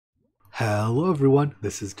Hello everyone,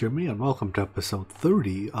 this is Jimmy and welcome to episode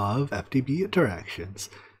 30 of FTB Interactions.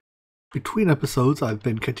 Between episodes, I've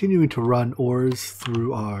been continuing to run ores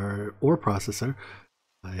through our ore processor.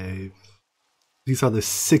 These are the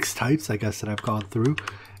 6 types, I guess, that I've gone through,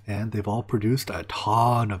 and they've all produced a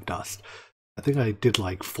ton of dust. I think I did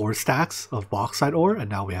like 4 stacks of bauxite ore, and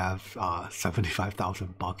now we have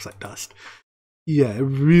 75,000 bauxite dust. Yeah, it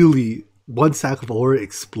really, 1 stack of ore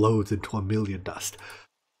explodes into 1,000,000 dust.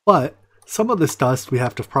 But some of this dust we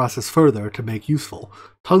have to process further to make useful.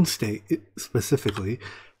 Tungstate specifically,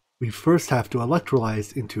 we first have to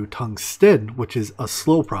electrolyze into tungsten, which is a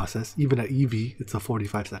slow process. Even at EV, it's a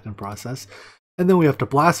 45-second process. And then we have to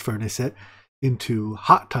blast furnace it into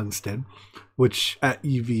hot tungsten, which at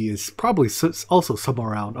EV is probably also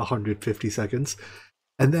somewhere around 150 seconds.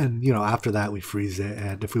 And then, after that we freeze it,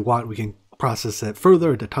 and if we want, we can process it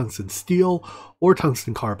further into tungsten steel or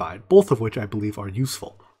tungsten carbide, both of which I believe are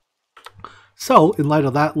useful. So, in light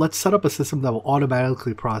of that, let's set up a system that will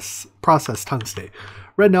automatically process tungstate.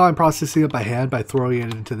 Right now I'm processing it by hand by throwing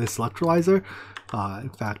it into this electrolyzer. In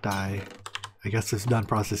fact, I guess it's done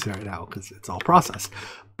processing right now because it's all processed.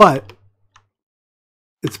 But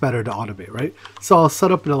it's better to automate, right? So I'll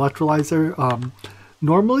set up an electrolyzer.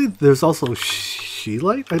 Normally there's also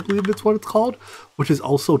scheelite, I believe it's what it's called, which is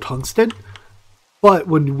also tungsten. But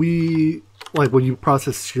when you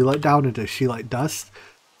process scheelite down into scheelite dust,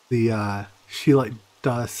 the scheelite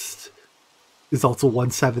dust is also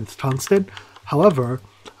 1/7 tungsten. However,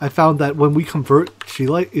 I found that when we convert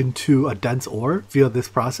scheelite into a dense ore via this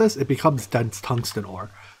process, it becomes dense tungsten ore.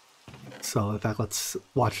 So in fact, let's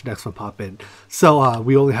watch the next one pop in. So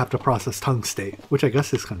we only have to process tungstate, which I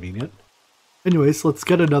guess is convenient. Anyways, let's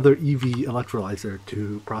get another EV electrolyzer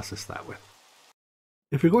to process that with.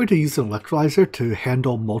 If you're going to use an electrolyzer to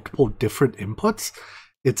handle multiple different inputs,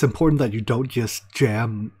 it's important that you don't just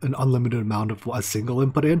jam an unlimited amount of a single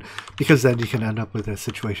input in, because then you can end up with a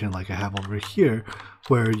situation like I have over here,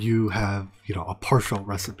 where you have, a partial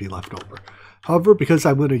recipe left over. However, because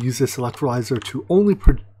I'm going to use this electrolyzer to only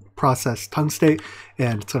process tungstate,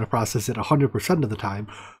 and it's going to process it 100% of the time,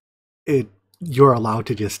 you're allowed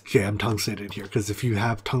to just jam tungstate in here, because if you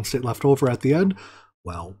have tungstate left over at the end,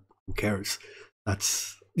 well, who cares?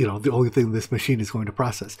 That's, the only thing this machine is going to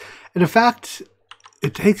process. And in fact,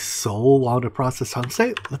 it takes so long to process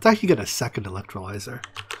tungstate. Let's actually get a second electrolyzer.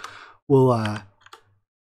 We'll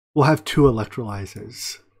have 2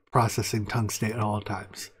 electrolyzers processing tungstate at all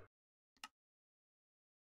times.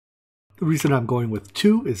 The reason I'm going with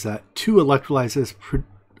 2 is that 2 electrolyzers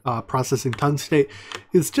processing tungstate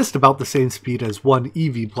is just about the same speed as 1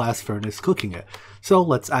 EV blast furnace cooking it. So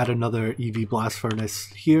let's add another EV blast furnace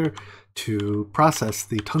here to process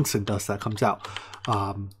the tungsten dust that comes out.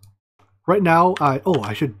 Right now,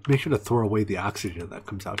 I should make sure to throw away the oxygen that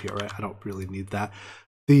comes out here, right? I don't really need that.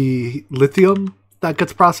 The lithium that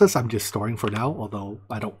gets processed, I'm just storing for now, although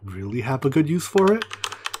I don't really have a good use for it.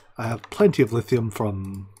 I have plenty of lithium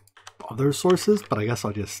from other sources, but I guess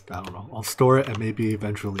I'll store it, and maybe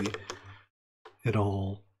eventually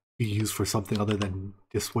it'll be used for something other than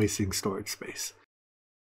just wasting storage space.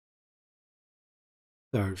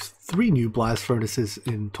 There's 3 new blast furnaces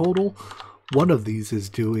in total. One of these is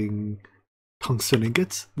doing tungsten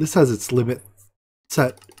ingots. This has its limit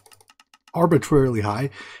set arbitrarily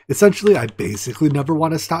high. Essentially, I basically never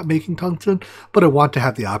want to stop making tungsten, but I want to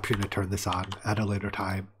have the option to turn this on at a later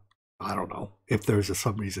time. I don't know if there's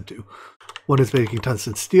some reason to. One is making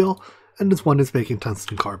tungsten steel, and this one is making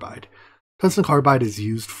tungsten carbide. Tungsten carbide is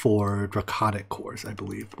used for draconic cores, I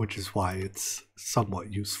believe, which is why it's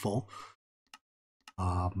somewhat useful.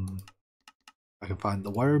 I can find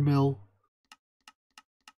the wire mill.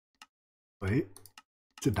 Wait,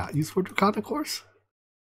 is it not used for draconic cores?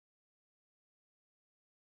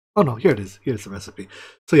 Oh no, here it is. Here's the recipe.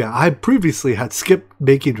 So yeah, I previously had skipped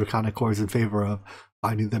making draconic cores in favor of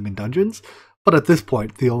finding them in dungeons, but at this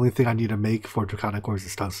point, the only thing I need to make for draconic cores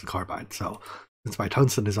is tungsten carbide. So since my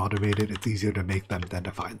tungsten is automated, it's easier to make them than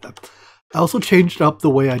to find them. I also changed up the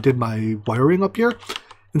way I did my wiring up here.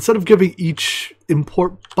 Instead of giving each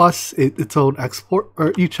import bus its own export,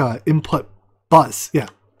 or each input bus, yeah,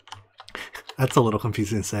 that's a little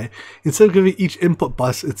confusing to say. Instead of giving each input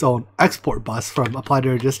bus its own export bus from Applied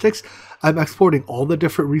Logistics, I'm exporting all the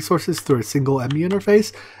different resources through a single ME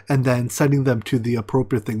interface and then sending them to the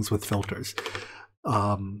appropriate things with filters.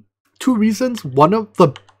 2 reasons. One of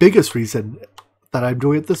the biggest reason that I'm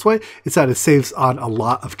doing it this way is that it saves on a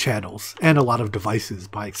lot of channels and a lot of devices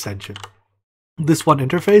by extension. This one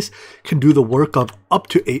interface can do the work of up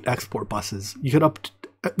to 8 export buses. You can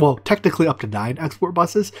well, technically up to 9 export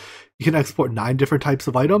buses. You can export 9 different types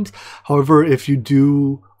of items. However, if you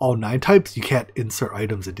do all 9 types, you can't insert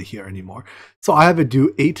items into here anymore. So I have it do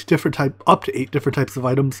up to 8 different types of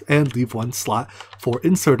items and leave 1 slot for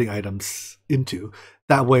inserting items into.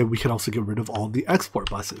 That way we can also get rid of all the export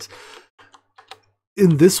buses.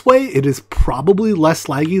 In this way, it is probably less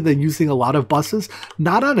laggy than using a lot of buses,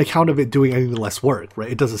 not on account of it doing any less work,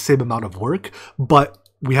 right? It does the same amount of work, but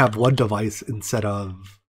we have 1 device instead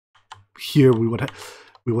of here we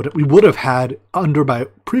would have had under my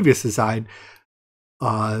previous design,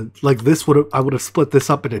 like this I would have split this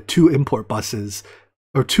up into 2 import buses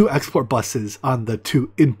or 2 export buses on the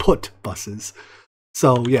 2 input buses.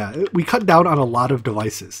 So yeah, we cut down on a lot of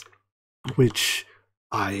devices, which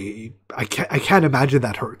I can't imagine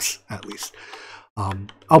that hurts, at least.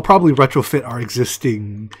 I'll probably retrofit our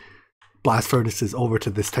existing blast furnaces over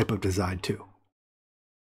to this type of design too.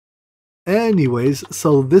 Anyways,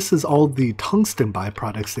 so this is all the tungsten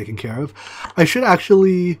byproducts taken care of. I should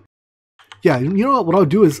actually, yeah, you know what I'll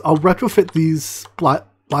do is I'll retrofit these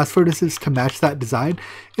blast furnaces to match that design.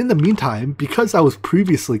 In the meantime, because I was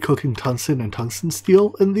previously cooking tungsten and tungsten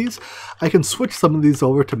steel in these, I can switch some of these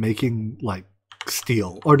over to making like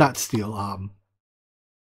steel, or not steel,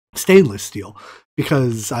 stainless steel,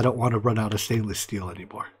 because I don't want to run out of stainless steel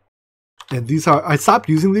anymore. And these are, I stopped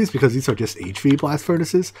using these because these are just HV blast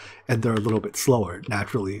furnaces, and they're a little bit slower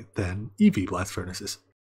naturally than EV blast furnaces.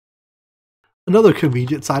 Another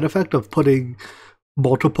convenient side effect of putting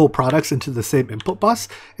multiple products into the same input bus,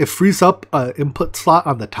 it frees up an input slot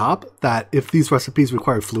on the top that if these recipes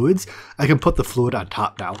require fluids, I can put the fluid on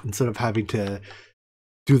top now instead of having to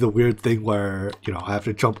do the weird thing where, you know, I have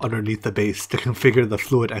to jump underneath the base to configure the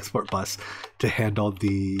fluid export bus to handle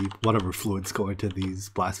the whatever fluids go into these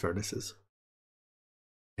blast furnaces.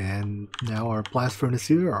 And now our blast furnaces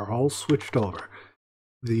here are all switched over.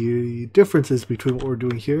 The differences between what we're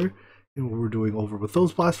doing here and what we're doing over with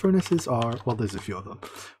those blast furnaces are, well, there's a few of them.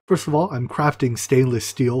 First of all, I'm crafting stainless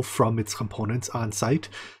steel from its components on site.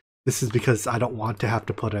 This is because I don't want to have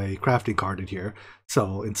to put a crafting card in here.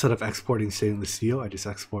 So instead of exporting stainless steel, I just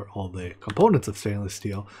export all the components of stainless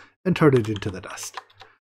steel and turn it into the dust.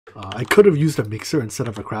 I could have used a mixer instead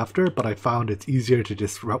of a crafter, but I found it's easier to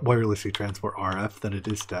just wirelessly transport RF than it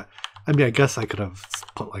is to, I mean, I guess I could have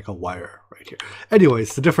put like a wire right here.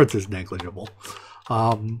 Anyways, the difference is negligible.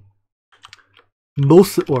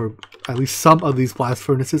 Most, or at least some of these blast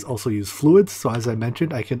furnaces also use fluids. So as I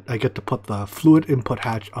mentioned, I get to put the fluid input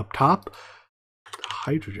hatch up top.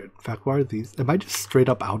 Hydrogen. In fact, why are these? Am I just straight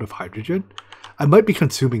up out of hydrogen? I might be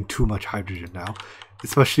consuming too much hydrogen now,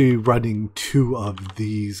 especially running 2 of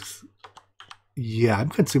these. Yeah, I'm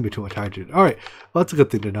consuming too much hydrogen. All right, well, that's a good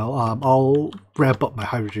thing to know. I'll ramp up my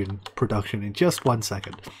hydrogen production in just 1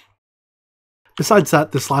 second. Besides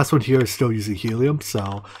that, this last one here is still using helium,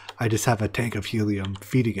 so I just have a tank of helium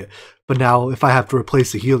feeding it. But now, if I have to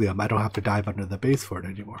replace the helium, I don't have to dive under the base for it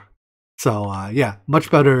anymore. So yeah, much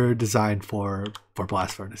better design for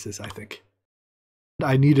blast furnaces, I think.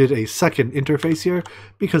 I needed a second interface here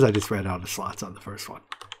because I just ran out of slots on the first one.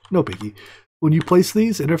 No biggie. When you place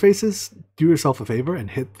these interfaces, do yourself a favor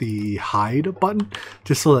and hit the hide button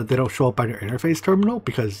just so that they don't show up on your interface terminal,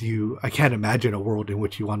 because I can't imagine a world in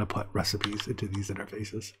which you want to put recipes into these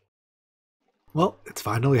interfaces. Well, it's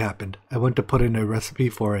finally happened. I went to put in a recipe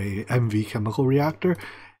for a MV chemical reactor,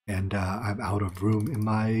 and I'm out of room in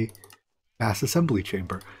my mass assembly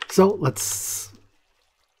chamber. So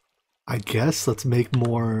I guess let's make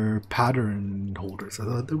more pattern holders. Is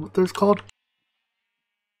that what they're called?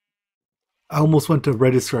 I almost went to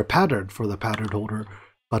register a pattern for the pattern holder,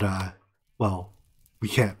 but well, we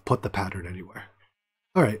can't put the pattern anywhere.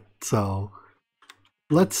 All right, so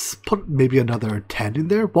let's put maybe another 10 in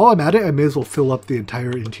there. While I'm at it, I may as well fill up the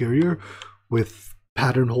entire interior with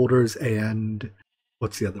pattern holders and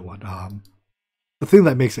what's the other one? The thing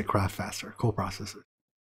that makes it craft faster, coprocessors.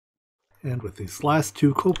 And with these last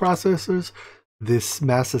 2 coprocessors, this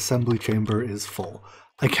mass assembly chamber is full.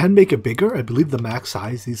 I can make it bigger. I believe the max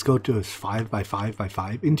size these go to is 5 by 5 by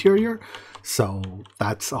 5 interior, so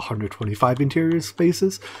that's 125 interior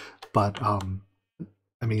spaces. But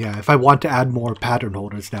I mean, yeah, if I want to add more pattern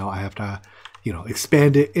holders now, I have to, you know,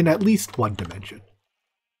 expand it in at least 1 dimension.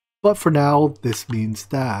 But for now, this means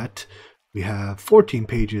that we have 14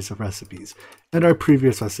 pages of recipes, and our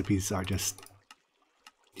previous recipes are just,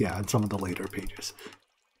 yeah, on some of the later pages.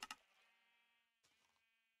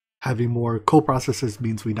 Having more coprocessors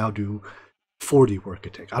means we now do 40 work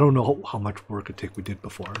a tick. I don't know how much work a tick we did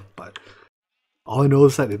before, but all I know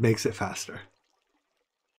is that it makes it faster.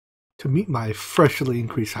 To meet my freshly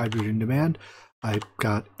increased hydrogen demand, I've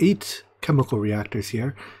got 8 chemical reactors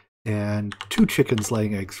here, and 2 chickens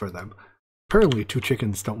laying eggs for them. Apparently 2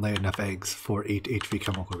 chickens don't lay enough eggs for 8 HV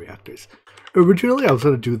chemical reactors. Originally I was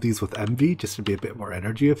going to do these with MV just to be a bit more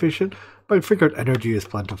energy efficient, but I figured energy is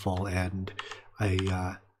plentiful and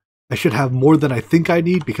I should have more than I think I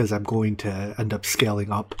need because I'm going to end up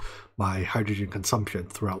scaling up my hydrogen consumption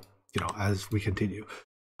throughout, as we continue.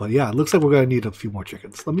 But yeah, it looks like we're going to need a few more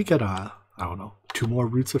chickens. Let me get, I don't know, 2 more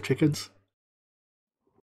roots of chickens.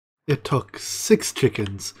 It took 6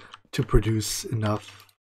 chickens to produce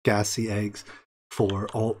enough gassy eggs for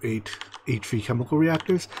all 8 HV chemical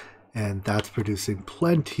reactors, and that's producing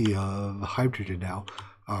plenty of hydrogen now.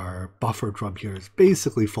 Our buffer drum here is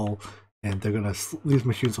basically full, and these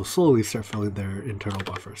machines will slowly start filling their internal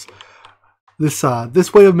buffers. This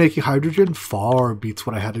way of making hydrogen far beats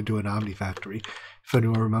what I had to do in Omnifactory. If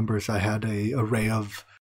anyone remembers, I had an array of,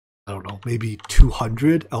 I don't know, maybe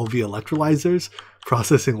 200 LV electrolyzers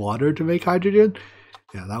processing water to make hydrogen.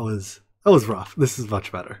 Yeah, that was rough. This is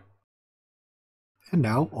much better. And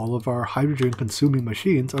now all of our hydrogen consuming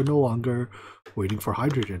machines are no longer waiting for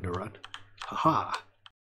hydrogen to run. Haha.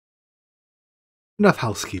 Enough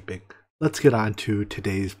housekeeping. Let's get on to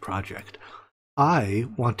today's project. I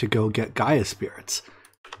want to go get Gaia spirits.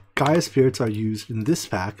 Gaia spirits are used in this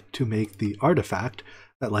pack to make the artifact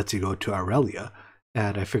that lets you go to Aurelia.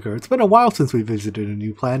 And I figure it's been a while since we visited a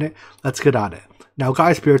new planet. Let's get on it. Now,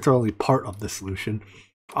 Gaia spirits are only part of the solution.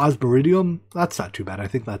 Osmiridium, that's not too bad. I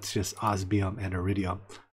think that's just osmium and iridium.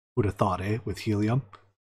 Would have thought, with helium.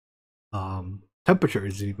 Temperature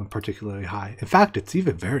isn't even particularly high. In fact, it's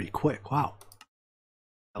even very quick. Wow.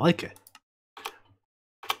 I like it.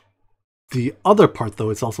 The other part, though,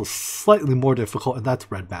 is also slightly more difficult, and that's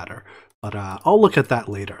red matter. But I'll look at that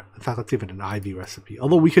later. In fact, that's even an IV recipe.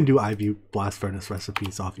 Although we can do IV blast furnace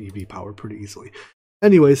recipes off EV power pretty easily.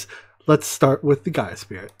 Anyways, let's start with the Gaia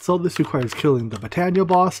Spirit. So this requires killing the Botania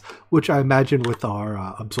boss, which I imagine with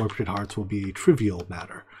our absorption hearts will be a trivial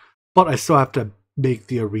matter. But I still have to make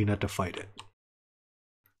the arena to fight it.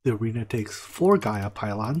 The arena takes 4 Gaia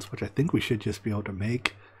pylons, which I think we should just be able to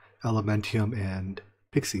make. Elementium and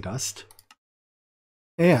pixie dust.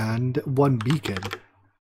 And 1 beacon.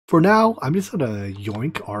 For now, I'm just going to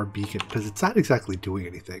yoink our beacon because it's not exactly doing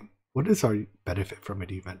anything. What is our benefit from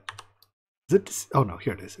it even? Is it just, oh no,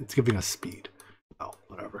 here it is. It's giving us speed. Oh,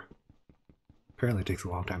 whatever. Apparently it takes a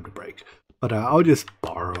long time to break. But I'll just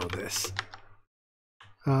borrow this.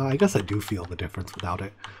 I guess I do feel the difference without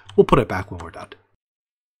it. We'll put it back when we're done.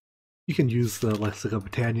 You can use the Lexica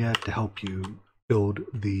Botania to help you build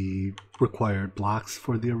the required blocks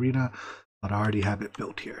for the arena. But I already have it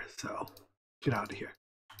built here, so get out of here.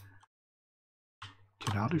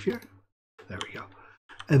 Get out of here. There we go.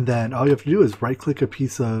 And then all you have to do is right click a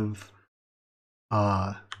piece of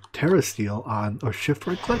Terra Steel on, or shift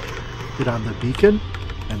right click, hit on the beacon,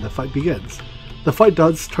 and the fight begins. The fight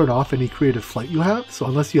does turn off any creative flight you have, so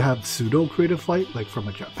unless you have pseudo creative flight, like from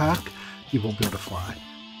a jetpack, you won't be able to fly.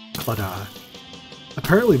 But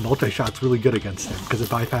apparently multi-shot's really good against him because it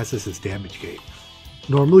bypasses his damage gate.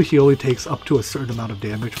 Normally he only takes up to a certain amount of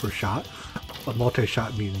damage per shot, but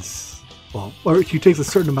multi-shot means, well, or he takes a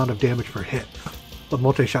certain amount of damage per hit, but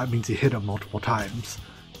multi-shot means you hit him multiple times.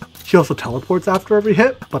 He also teleports after every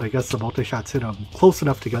hit, but I guess the multi-shots hit him close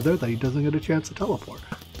enough together that he doesn't get a chance to teleport.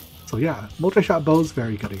 So yeah, multi-shot bow's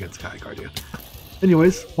very good against Gaia Guardian.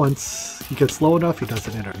 Anyways, once he gets low enough, he does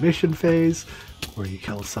an intermission phase, where you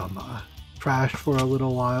kill some trash for a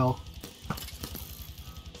little while.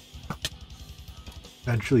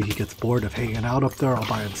 Eventually he gets bored of hanging out up there all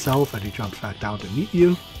by himself and he jumps back down to meet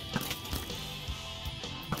you.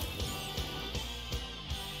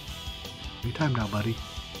 Anytime now, buddy.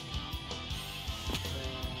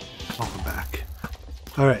 Welcome back.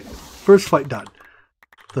 Alright, first fight done.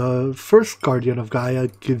 The first Guardian of Gaia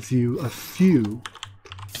gives you a few...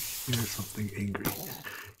 Here's something angry.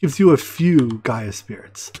 Gives you a few Gaia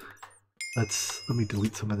spirits. Let me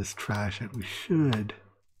delete some of this trash and we should...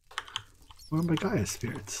 Where are my Gaia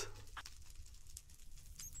spirits?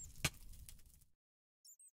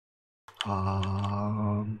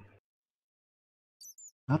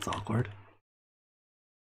 That's awkward.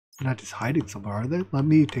 They're not just hiding somewhere, are they? Let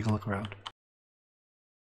me take a look around.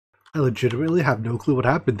 I legitimately have no clue what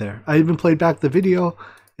happened there. I even played back the video,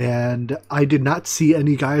 and I did not see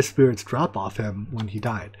any Gaia spirits drop off him when he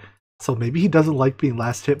died. So maybe he doesn't like being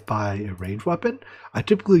last hit by a ranged weapon. I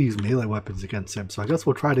typically use melee weapons against him, so I guess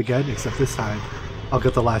we'll try it again, except this time I'll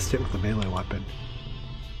get the last hit with a melee weapon.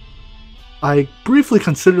 I briefly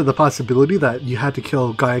considered the possibility that you had to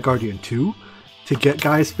kill Gaia Guardian 2 to get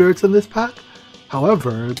Gaia spirits in this pack.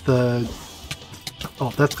 However, the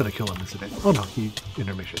Oh, that's gonna kill him, isn't it? Oh no, he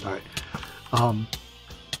intermission. Alright.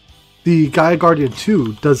 The Gaia Guardian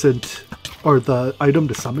 2 doesn't, or the item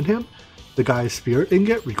to summon him, the Gaia Spirit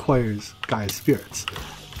Ingot, requires Gaia Spirits.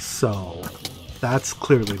 So that's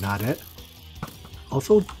clearly not it.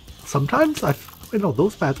 Also, sometimes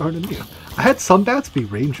those bats aren't immune. I had some bats be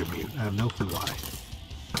range immune. I have no clue why.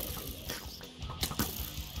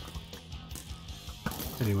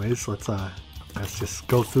 Anyways, let's just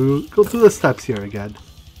go through the steps here again.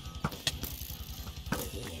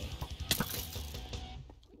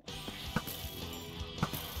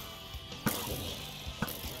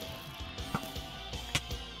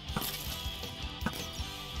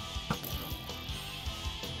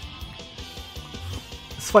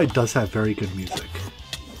 This fight does have very good music.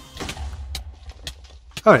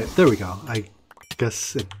 Alright, there we go. I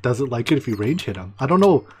guess it doesn't like it if you range hit him. I don't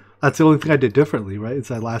know. That's the only thing I did differently, right?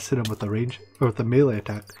 Is I last hit him with the range, or with the melee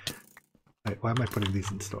attack. Alright, why am I putting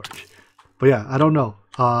these in storage? But yeah, I don't know.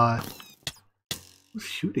 Who's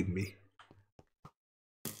shooting me?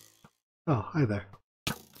 Oh, hi there.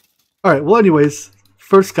 Alright, well anyways,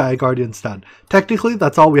 first Gaia Guardian's done. Technically,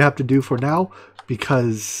 that's all we have to do for now,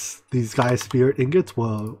 because these Gaia Spirit Ingots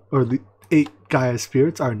will, or the 8 Gaia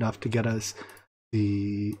Spirits are enough to get us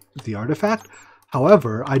the artifact.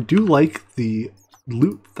 However, I do like the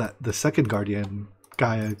loot that the second Guardian of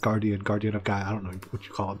Gaia, I don't know what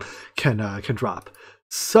you call him, can drop.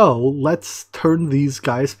 So let's turn these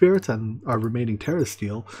Gaia Spirits and our remaining Terra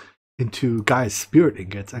Steel into Gaia Spirit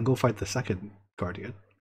Ingots and go fight the second Guardian.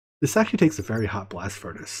 This actually takes a very hot blast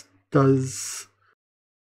furnace. Does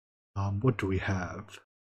what do we have?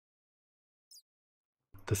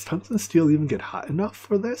 Does tungsten steel even get hot enough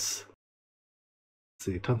for this? Let's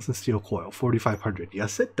see, tungsten steel coil, 4500.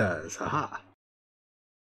 Yes, it does. Haha.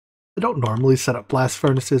 I don't normally set up blast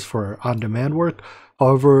furnaces for on-demand work.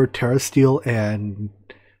 However, Terra Steel and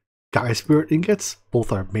Gaia Spirit Ingots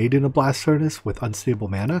both are made in a blast furnace with unstable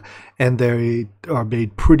mana, and they are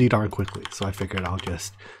made pretty darn quickly. So I figured I'll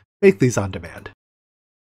just make these on demand.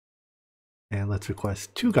 And let's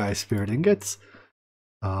request 2 Gaia Spirit Ingots.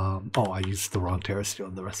 Oh, I used the wrong Terra Steel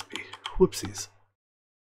in the recipe. Whoopsies.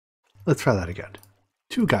 Let's try that again.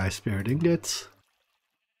 2 Gaia Spirit Ingots.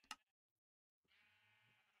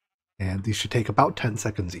 And these should take about 10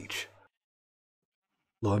 seconds each.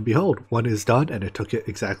 Lo and behold, one is done, and it took it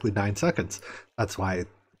exactly 9 seconds. That's why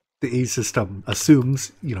the A system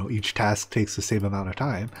assumes, each task takes the same amount of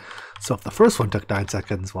time. So if the first one took 9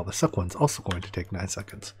 seconds, well, the second one's also going to take 9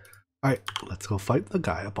 seconds. Alright, let's go fight the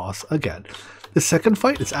Gaia boss again. The second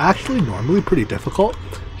fight is actually normally pretty difficult.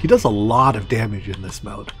 He does a lot of damage in this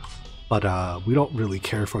mode, but we don't really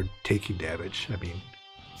care for taking damage. I mean,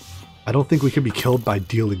 I don't think we can be killed by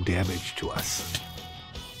dealing damage to us.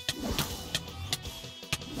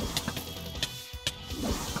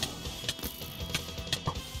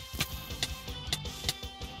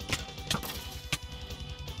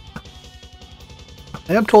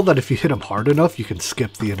 I am told that if you hit him hard enough, you can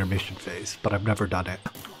skip the intermission phase, but I've never done it.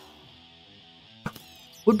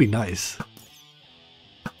 Would be nice.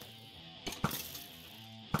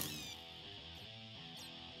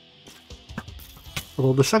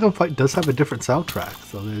 Although the second fight does have a different soundtrack,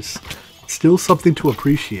 so there's still something to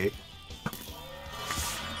appreciate.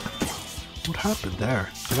 What happened there?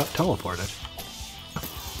 I got teleported.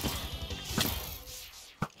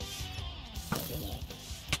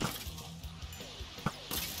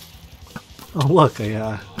 Oh look,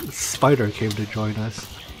 a spider came to join us.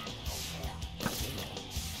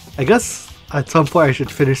 I guess at some point I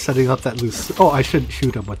should finish setting up that loose... Oh, I shouldn't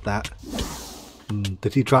shoot him with that.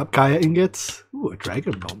 Did he drop Gaia ingots? Ooh, a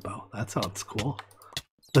dragon bone bow. That sounds cool.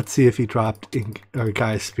 Let's see if he dropped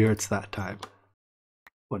Gaia spirits that time.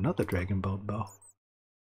 Oh, another dragon bone bow.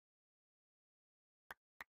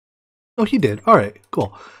 Oh, he did. Alright,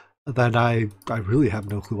 cool. Then I really have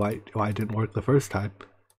no clue why it didn't work the first time.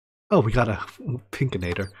 Oh, we got a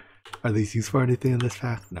pinkinator. Are these used for anything in this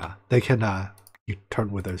pack? Nah. They can, you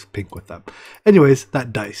turn withers pink with them. Anyways,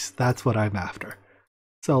 that dice. That's what I'm after.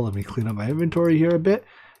 So let me clean up my inventory here a bit.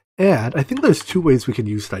 And I think there's 2 ways we can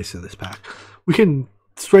use dice in this pack. We can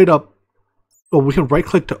straight up, well, we can right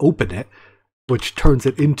click to open it, which turns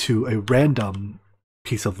it into a random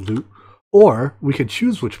piece of loot. Or we can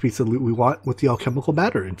choose which piece of loot we want with the alchemical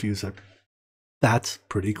matter infuser. That's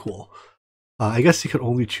pretty cool. I guess you can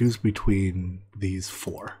only choose between these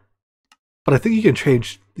 4. But I think you can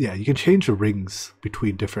change, yeah, you can change the rings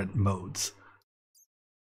between different modes.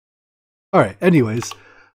 Alright, anyways,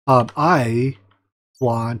 I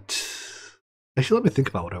want... Actually, let me think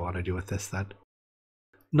about what I want to do with this then.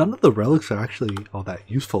 None of the relics are actually all that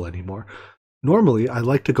useful anymore. Normally, I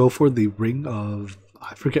like to go for the ring of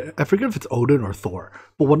I forget if it's Odin or Thor,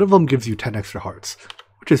 but one of them gives you 10 extra hearts,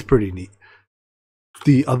 which is pretty neat.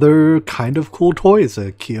 The other kind of cool toy is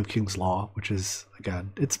a Key of King's Law, which is,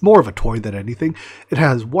 again, it's more of a toy than anything. It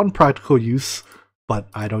has one practical use, but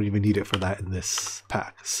I don't even need it for that in this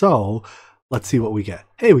pack. So, let's see what we get.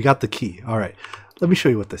 Hey, we got the key. Alright, let me show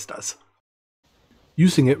you what this does.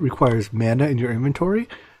 Using it requires mana in your inventory.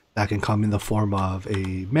 That can come in the form of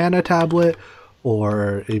a mana tablet,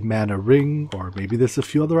 or a mana ring, or maybe there's a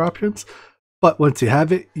few other options. But once you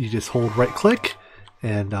have it, you just hold right click,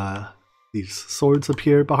 and these swords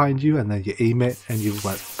appear behind you, and then you aim it and you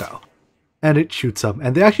let go. And it shoots them.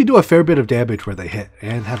 And they actually do a fair bit of damage where they hit,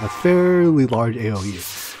 and have a fairly large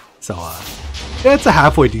AoE. So, yeah, it's a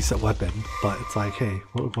halfway decent weapon, but it's like, hey,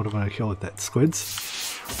 what am I going to kill with that?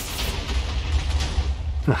 Squids?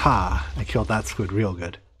 Haha, I killed that squid real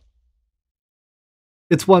good.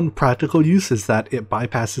 Its one practical use is that it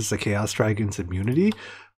bypasses the Chaos Dragon's immunity,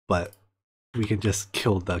 but we can just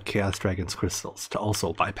kill the Chaos Dragon's crystals to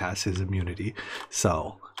also bypass his immunity.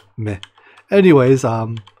 So, meh. Anyways,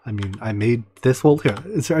 I mean, I made this. Well, here,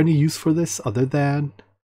 is there any use for this other than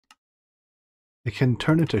it can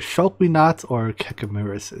turn into Shulkby Knots or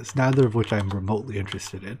Kekamiruses, neither of which I'm remotely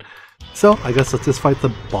interested in. So, I guess let's just fight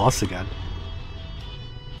the boss again.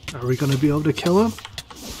 Are we going to be able to kill him?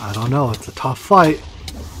 I don't know, it's a tough fight.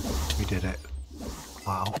 We did it.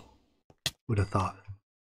 Wow. Who'd have thought?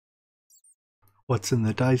 What's in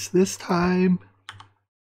the dice this time?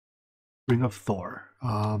 Ring of Thor.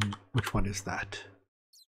 Which one is that?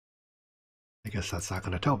 I guess that's not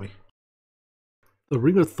going to tell me. The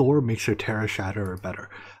Ring of Thor makes your Terra Shatter better.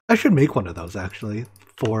 I should make one of those, actually,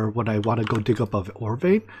 for when I want to go dig up an ore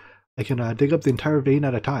vein. I can dig up the entire vein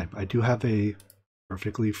at a time. I do have a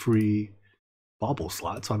perfectly free bauble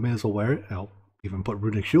slot, so I may as well wear it. I'll even put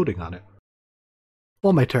runic shielding on it.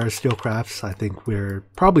 Well, my Terra Steel crafts, I think we're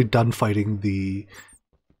probably done fighting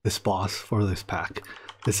this boss for this pack.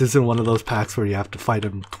 This isn't one of those packs where you have to fight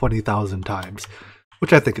him 20,000 times,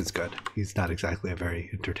 which I think is good. He's not exactly a very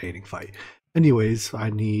entertaining fight. Anyways, I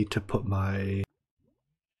need to put my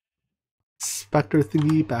Spectre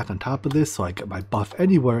thingy back on top of this so I get my buff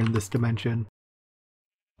anywhere in this dimension.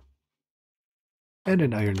 And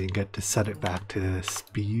an iron ingot to set it back to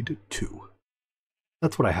speed 2.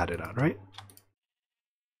 That's what I had it on, right?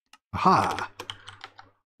 Aha!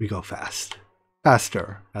 We go fast.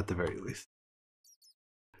 Faster, at the very least.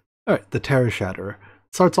 Alright, the Terra Shatterer.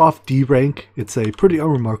 Starts off D rank. It's a pretty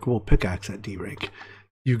unremarkable pickaxe at D rank.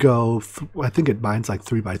 You go, I think it mines like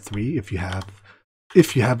 3x3 if you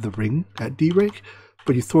have the ring at D rank,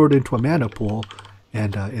 but you throw it into a mana pool,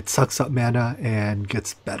 and it sucks up mana and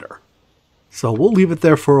gets better. So we'll leave it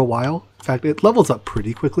there for a while. In fact, it levels up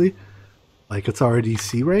pretty quickly. Like, it's already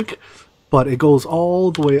C rank, but it goes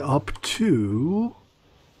all the way up to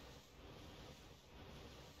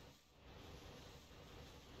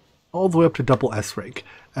double S rank,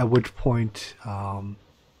 at which point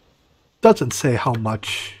doesn't say how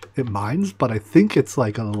much it mines, but I think it's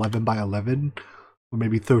like an 11 by 11 or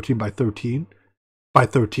maybe 13 by 13 by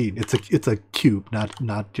 13. It's a cube,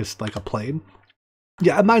 not just like a plane.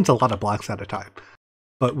 Yeah, it mines a lot of blocks at a time,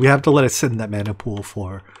 but we have to let it sit in that mana pool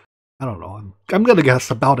for, I don't know, I'm gonna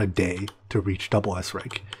guess about a day to reach double S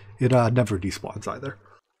rank. It never despawns either.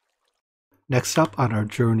 Next up on our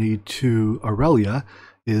journey to Aurelia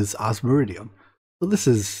is Osmiridium. So this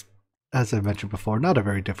is, as I mentioned before, not a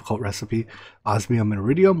very difficult recipe. Osmium and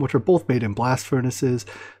Iridium, which are both made in blast furnaces,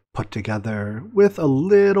 put together with a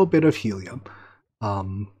little bit of helium.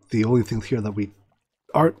 The only thing here that we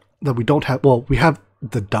don't have, well, we have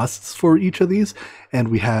the dusts for each of these, and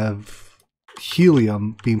we have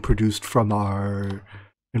helium being produced from our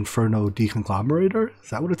Inferno deconglomerator. Is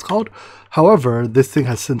that what it's called? However, this thing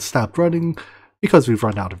has since stopped running because we've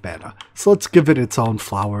run out of mana. So let's give it its own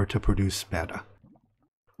flower to produce mana.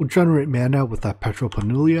 We'll generate mana with that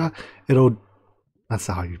Petropanulia. That's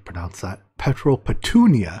not how you pronounce that.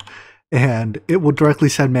 Petropetunia. And it will directly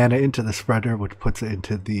send mana into the spreader, which puts it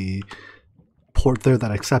into the port there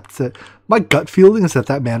that accepts it. My gut feeling is that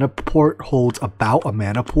that mana port holds about a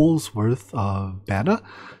mana pool's worth of mana.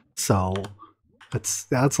 So that's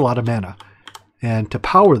a lot of mana. And to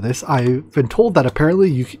power this, I've been told that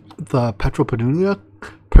apparently the Petropetunia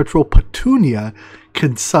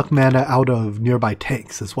can suck mana out of nearby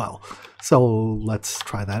tanks as well. So let's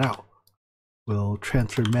try that out. We'll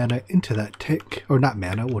transfer mana into that tank, or not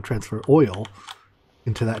mana, we'll transfer oil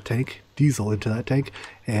into that tank, diesel into that tank,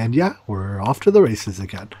 and yeah, we're off to the races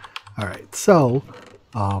again. Alright, so,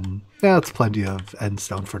 yeah, that's plenty of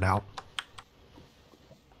endstone for now.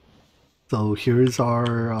 So here's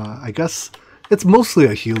our, I guess, It's mostly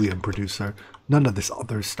a helium producer. None of this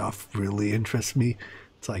other stuff really interests me.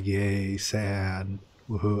 It's like, yay, sand,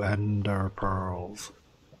 woohoo, ender pearls.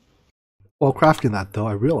 While crafting that though,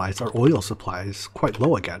 I realized our oil supply is quite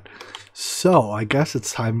low again. So I guess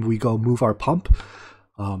it's time we go move our pump.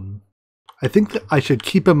 I think that I should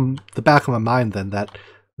keep in the back of my mind then that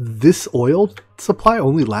this oil supply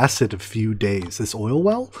only lasted a few days, this oil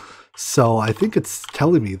well. So I think it's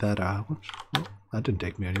telling me that, that didn't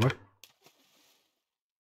take me anywhere.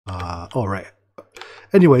 All right.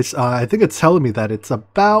 Anyways, I think it's telling me that it's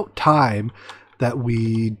about time that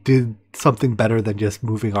we did something better than just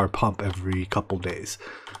moving our pump every couple days.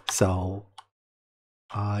 So,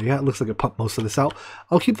 yeah, it looks like it pumped most of this out.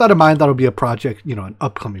 I'll keep that in mind. That'll be a project, you know, an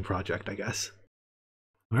upcoming project, I guess.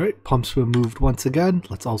 All right, pump's been moved once again.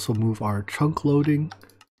 Let's also move our chunk loading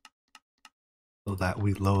so that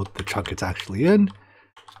we load the chunk it's actually in.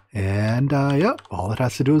 And, yeah, all it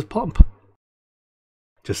has to do is pump.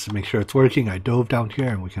 Just to make sure it's working, I dove down here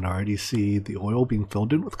and we can already see the oil being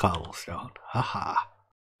filled in with cobblestone. Haha.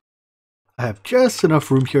 I have just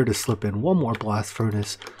enough room here to slip in one more blast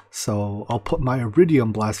furnace, so I'll put my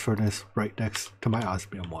iridium blast furnace right next to my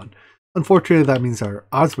osmium one. Unfortunately, that means our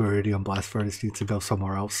osmiridium blast furnace needs to go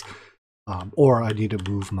somewhere else, or I need to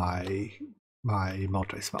move my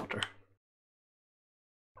multi-smelter.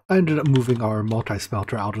 I ended up moving our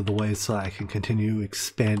multi-smelter out of the way so I can continue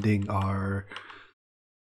expanding our,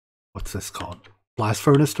 what's this called? Blast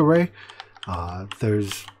furnace array.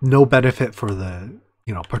 There's no benefit for the,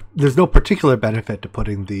 you know, there's no particular benefit to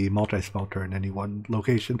putting the multi-smelter in any one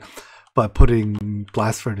location, but putting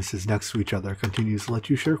blast furnaces next to each other continues to let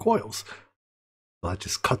you share coils. So that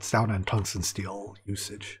just cuts down on tungsten steel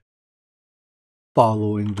usage.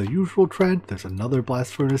 Following the usual trend, there's another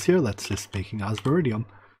blast furnace here that's just making osmiridium.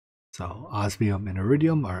 So osmium and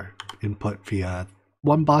iridium are input via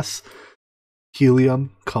one bus.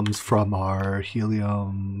 Helium comes from our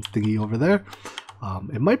helium thingy over there.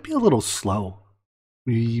 It might be a little slow.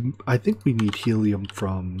 I think we need helium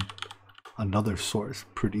from another source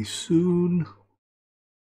pretty soon.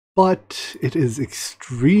 But it is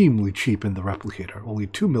extremely cheap in the replicator. Only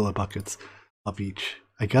 2 millibuckets of each.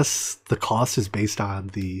 I guess the cost is based on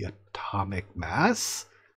the atomic mass.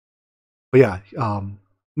 But yeah,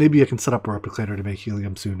 maybe I can set up a replicator to make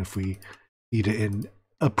helium soon if we need it in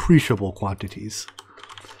appreciable quantities.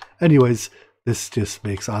 Anyways, this just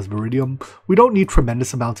makes osmiridium. We don't need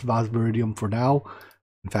tremendous amounts of osmiridium for now.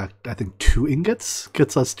 In fact, I think 2 ingots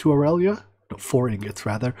gets us to Aurelia. No, 4 ingots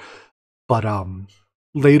rather. But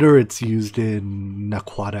later it's used in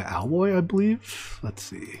Naquata alloy, I believe. Let's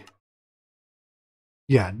see.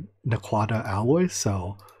 Yeah, Naquata alloy.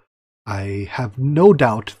 So I have no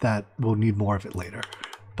doubt that we'll need more of it later.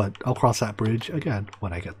 But I'll cross that bridge again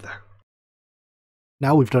when I get there.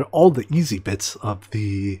 Now we've done all the easy bits of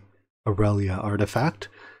the Aurelia artifact.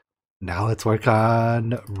 Now let's work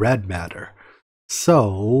on red matter.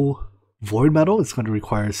 So void metal is going to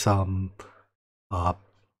require some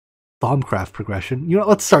Thaumcraft progression. You know,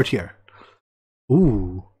 let's start here.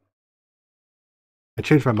 Ooh. I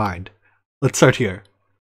changed my mind. Let's start here.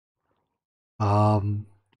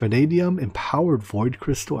 Vanadium, empowered void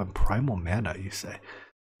crystal, and primal mana, you say.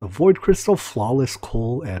 The void crystal, flawless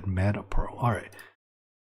coal, and mana pearl. Alright.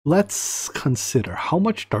 Let's consider how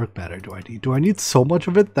much dark matter do I need? Do I need so much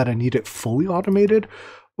of it that I need it fully automated,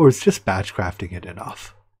 or is just batch crafting it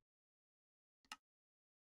enough?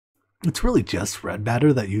 It's really just red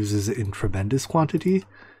matter that uses it in tremendous quantity.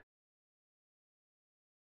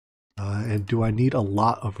 And do I need a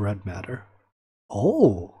lot of red matter?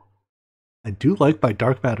 Oh, I do like my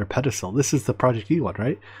dark matter pedestal. This is the Project E one,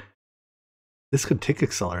 right? This could tick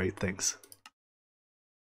accelerate things.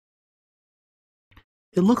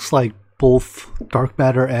 It looks like both dark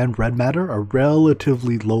matter and red matter are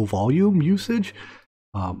relatively low volume usage.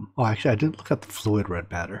 Oh, actually, I didn't look at the fluid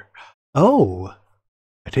red matter. Oh,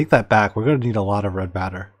 I take that back. We're going to need a lot of red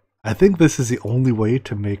matter. I think this is the only way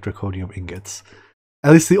to make draconium ingots.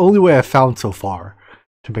 At least the only way I've found so far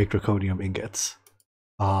to make draconium ingots.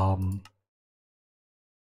 And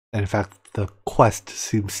in fact, the quest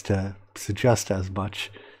seems to suggest as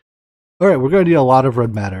much. Alright, we're going to need a lot of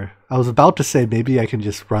red matter. I was about to say maybe I can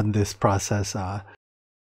just run this process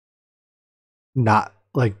not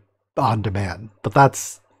like on demand, but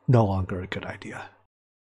that's no longer a good idea.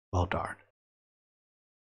 Well darn.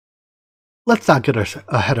 Let's not get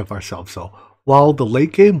ahead of ourselves though. While the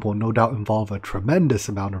late game will no doubt involve a tremendous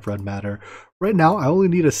amount of red matter, right now I only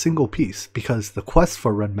need a single piece because the quest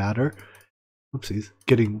for red matter, oopsies,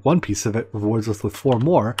 getting one piece of it rewards us with 4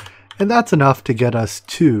 more, and that's enough to get us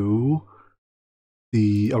to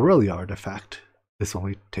the Aurelia artifact. This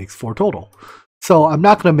only takes 4 total. So I'm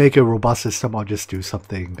not going to make a robust system, I'll just do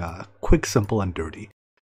something quick, simple, and dirty.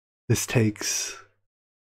 This takes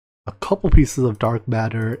a couple pieces of dark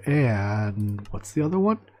matter and what's the other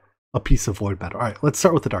one? A piece of void matter. Alright, let's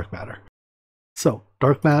start with the dark matter. So,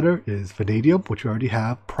 dark matter is vanadium, which we already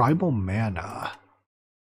have. Primal mana.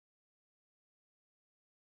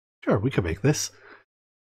 Sure, we can make this.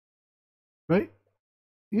 Right?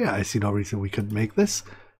 Yeah, I see no reason we couldn't make this.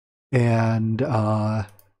 And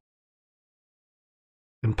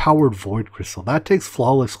empowered void crystal. That takes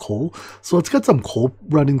flawless coal. So let's get some coal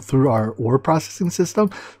running through our ore processing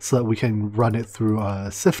system so that we can run it through a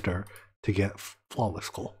sifter to get flawless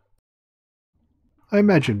coal. I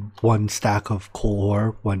imagine 1 stack of coal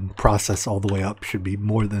ore, when processed all the way up, should be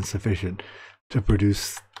more than sufficient to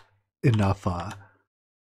produce enough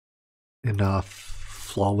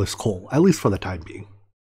flawless coal, at least for the time being.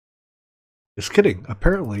 Just kidding.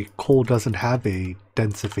 Apparently, coal doesn't have a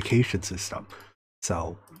densification system,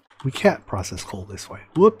 so we can't process coal this way.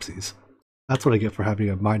 Whoopsies. That's what I get for having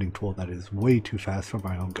a mining tool that is way too fast for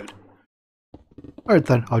my own good. Alright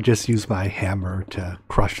then, I'll just use my hammer to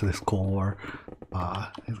crush this coal ore.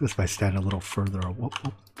 I guess if I stand a little further,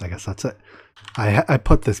 I guess that's it. I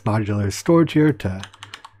put this modular storage here to,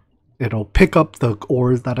 it'll pick up the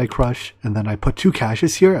ores that I crush, and then I put 2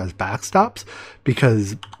 caches here as backstops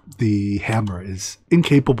because the hammer is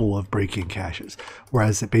incapable of breaking caches,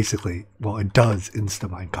 whereas it basically, well, it does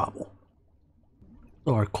insta-mine cobble.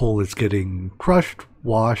 So our coal is getting crushed,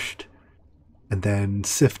 washed, and then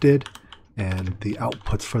sifted, and the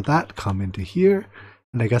outputs for that come into here.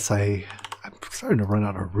 And I guess I'm starting to run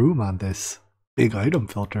out of room on this big item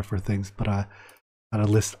filter for things, but I gotta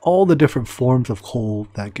list all the different forms of coal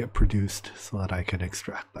that get produced so that I can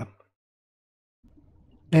extract them.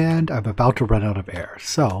 And I'm about to run out of air,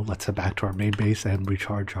 so let's head back to our main base and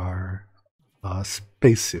recharge our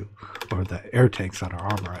spacesuit, or the air tanks on our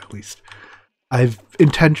armor at least.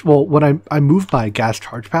 When I moved my gas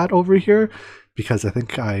charge pad over here, because I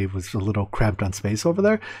think I was a little cramped on space over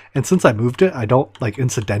there, and since I moved it, I don't like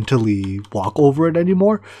incidentally walk over it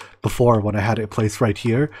anymore. Before, when I had it placed right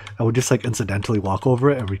here, I would just like incidentally walk over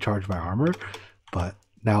it and recharge my armor, but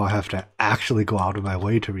now I have to actually go out of my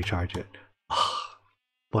way to recharge it.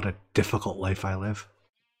 What a difficult life I live.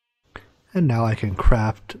 And now I can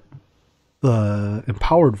craft the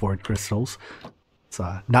empowered void crystals. It's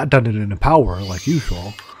not done in an empower like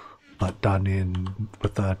usual, but done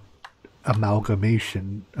with the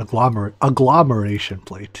agglomeration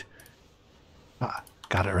plate.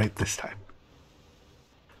 Got it right this time.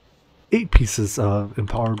 8 pieces of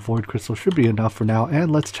empowered void crystal should be enough for now, and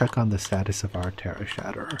let's check on the status of our Terra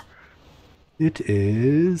Shatterer. It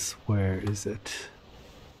is, where is it?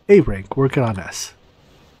 A rank, working on S.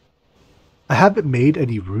 I haven't made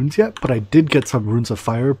any runes yet, but I did get some runes of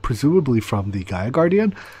fire, presumably from the Gaia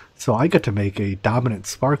Guardian, so I get to make a dominant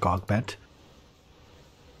spark augment.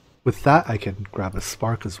 With that, I can grab a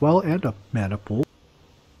spark as well and a mana pool.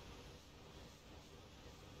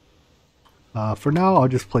 For now, I'll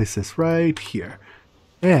just place this right here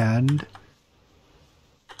and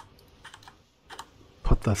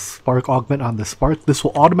put the spark augment on the spark. This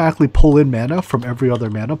will automatically pull in mana from every other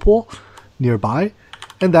mana pool nearby,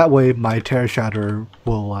 and that way my Terra Shatterer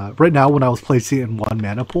will, right now when I was placing it in one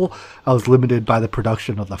mana pool, I was limited by the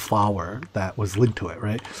production of the flower that was linked to it,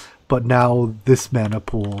 right? But now this mana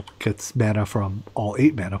pool gets mana from all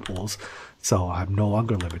 8 mana pools, so I'm no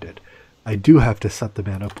longer limited. I do have to set the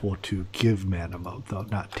mana pool to give mana mode, though,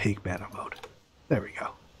 not take mana mode. There we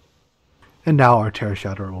go. And now our Terra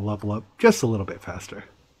Shatterer will level up just a little bit faster.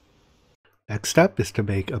 Next step is to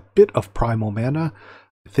make a bit of primal mana.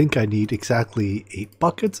 I think I need exactly 8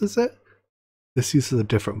 buckets, is it? This uses a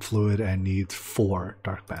different fluid and needs 4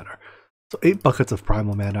 dark matter. So 8 buckets of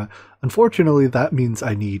primal mana. Unfortunately, that means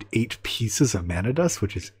I need 8 pieces of mana dust,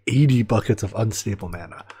 which is 80 buckets of unstable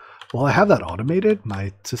mana. While I have that automated,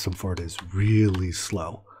 my system for it is really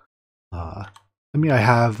slow. I mean, I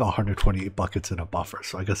have 128 buckets in a buffer,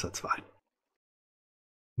 so I guess that's fine.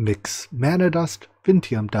 Mix mana dust,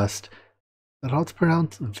 vintium dust, is that how it's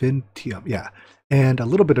pronounced? Vintium, yeah. And a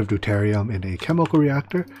little bit of deuterium in a chemical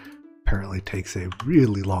reactor. Apparently takes a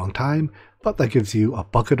really long time, but that gives you a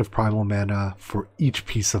bucket of primal mana for each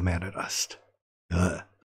piece of mana dust. Ugh.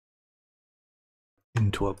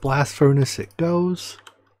 Into a blast furnace it goes.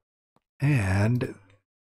 And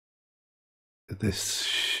this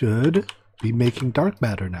should be making dark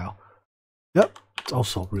matter now. Yep, it's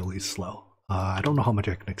also really slow. I don't know how much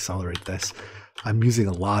I can accelerate this. I'm using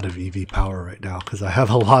a lot of EV power right now because I have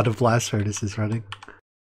a lot of blast furnaces running.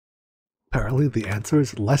 Apparently the answer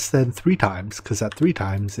is less than 3 times, because at 3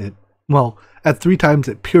 times it well, at 3 times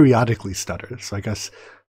it periodically stutters, so I guess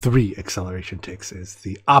 3 acceleration ticks is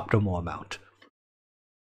the optimal amount.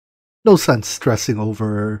 No sense stressing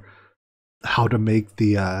over how to make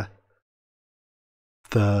the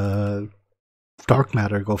dark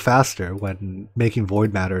matter go faster when making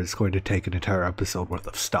void matter is going to take an entire episode worth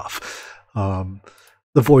of stuff.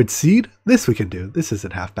 The void seed, this we can do. This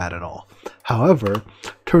isn't half bad at all. However,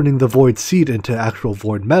 turning the void seed into actual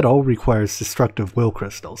void metal requires destructive will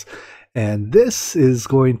crystals, and this is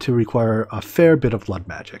going to require a fair bit of blood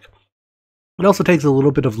magic. It also takes a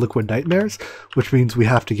little bit of liquid nightmares, which means we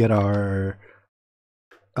have to get our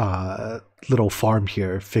little farm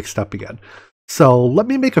here fixed up again. So let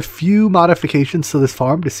me make a few modifications to this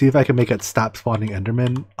farm to see if I can make it stop spawning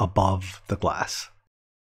Endermen above the glass.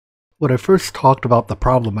 When I first talked about the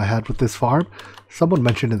problem I had with this farm, someone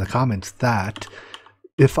mentioned in the comments that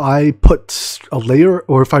if I put a layer,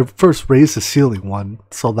 or if I first raise the ceiling one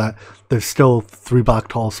so that there's still 3 block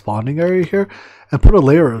tall spawning area here, and put a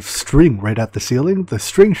layer of string right at the ceiling, the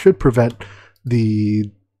string should prevent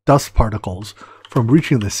the dust particles from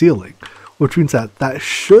reaching the ceiling, which means that that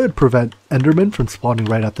should prevent Endermen from spawning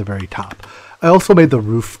right at the very top. I also made the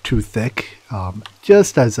roof too thick,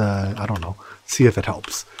 just as a, I don't know, see if it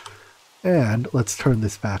helps. And let's turn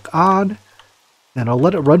this back on, and I'll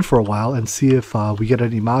let it run for a while and see if we get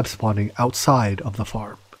any mobs spawning outside of the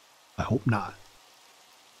farm. I hope not.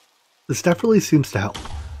 This definitely seems to help.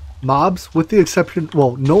 Mobs, with the exception,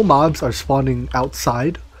 well, no mobs are spawning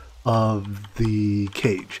outside of the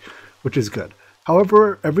cage, which is good.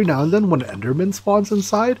 However, every now and then when Enderman spawns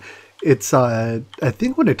inside, it's, I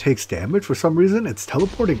think when it takes damage, for some reason, it's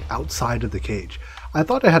teleporting outside of the cage. I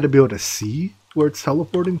thought I had to be able to see where it's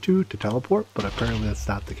teleporting to teleport, but apparently that's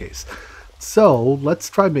not the case. So let's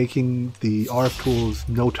try making the RF Tools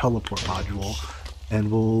no teleport module, and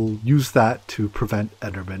we'll use that to prevent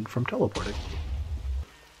Enderman from teleporting.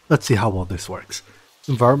 Let's see how well this works.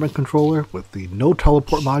 Environment controller with the no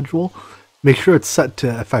teleport module. Make sure it's set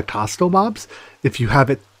to affect hostile mobs. If you have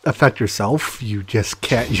it affect yourself, you just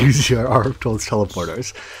can't use your RF Tools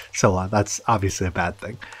teleporters. So that's obviously a bad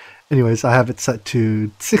thing. Anyways, I have it set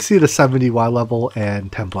to 60 to 70 Y level and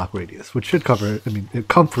 10 block radius, which should cover, I mean, it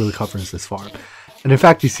comfortably covers this farm. And in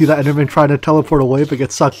fact, you see that Enderman trying to teleport away but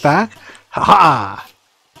get sucked back? Haha!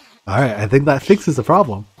 Alright, I think that fixes the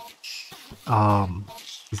problem.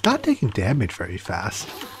 He's not taking damage very fast,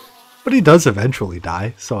 but he does eventually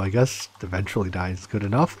die, so I guess eventually die is good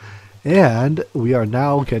enough. And we are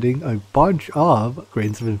now getting a bunch of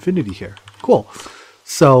Grains of Infinity here. Cool.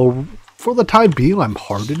 So for the time being, I'm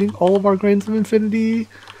hardening all of our Grains of Infinity.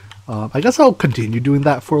 I guess I'll continue doing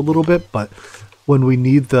that for a little bit, but when we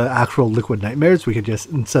need the actual Liquid Nightmares, we can just,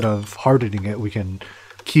 instead of hardening it, we can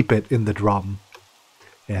keep it in the drum.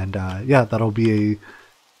 And yeah, that'll be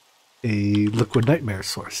a Liquid Nightmare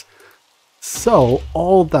source. So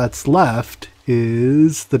all that's left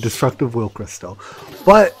is the Destructive Will Crystal,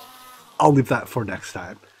 but I'll leave that for next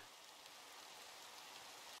time.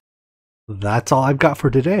 That's all I've got for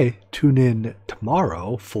today. Tune in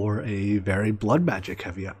tomorrow for a very blood magic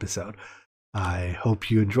heavy episode. I hope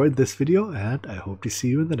you enjoyed this video, and I hope to see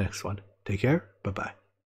you in the next one. Take care. Bye-bye.